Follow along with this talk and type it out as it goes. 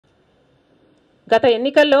గత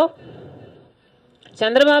ఎన్నికల్లో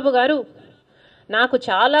చంద్రబాబు గారు నాకు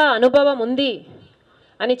చాలా అనుభవం ఉంది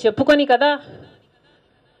అని చెప్పుకొని కదా,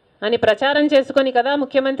 అని ప్రచారం చేసుకొని కదా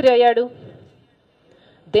ముఖ్యమంత్రి అయ్యాడు.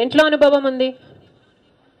 దేంట్లో అనుభవం ఉంది?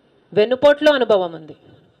 వెన్నుపోట్లో అనుభవం ఉంది,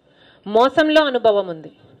 మోసంలో అనుభవం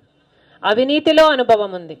ఉంది, అవినీతిలో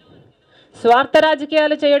అనుభవం ఉంది, స్వార్థ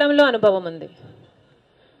రాజకీయాలు చేయడంలో అనుభవం ఉంది,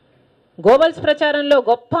 గోబల్స్ ప్రచారంలో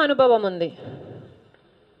గొప్ప అనుభవం ఉంది.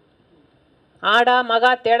 ఆడ మగ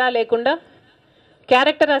తేడా లేకుండా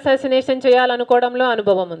క్యారెక్టర్ అసాసినేషన్ చేయాలనుకోవడంలో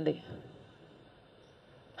అనుభవం ఉంది,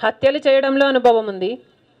 హత్యలు చేయడంలో అనుభవం ఉంది,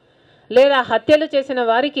 లేదా హత్యలు చేసిన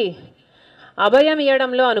వారికి అభయం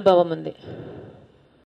ఇవ్వడంలో అనుభవం ఉంది.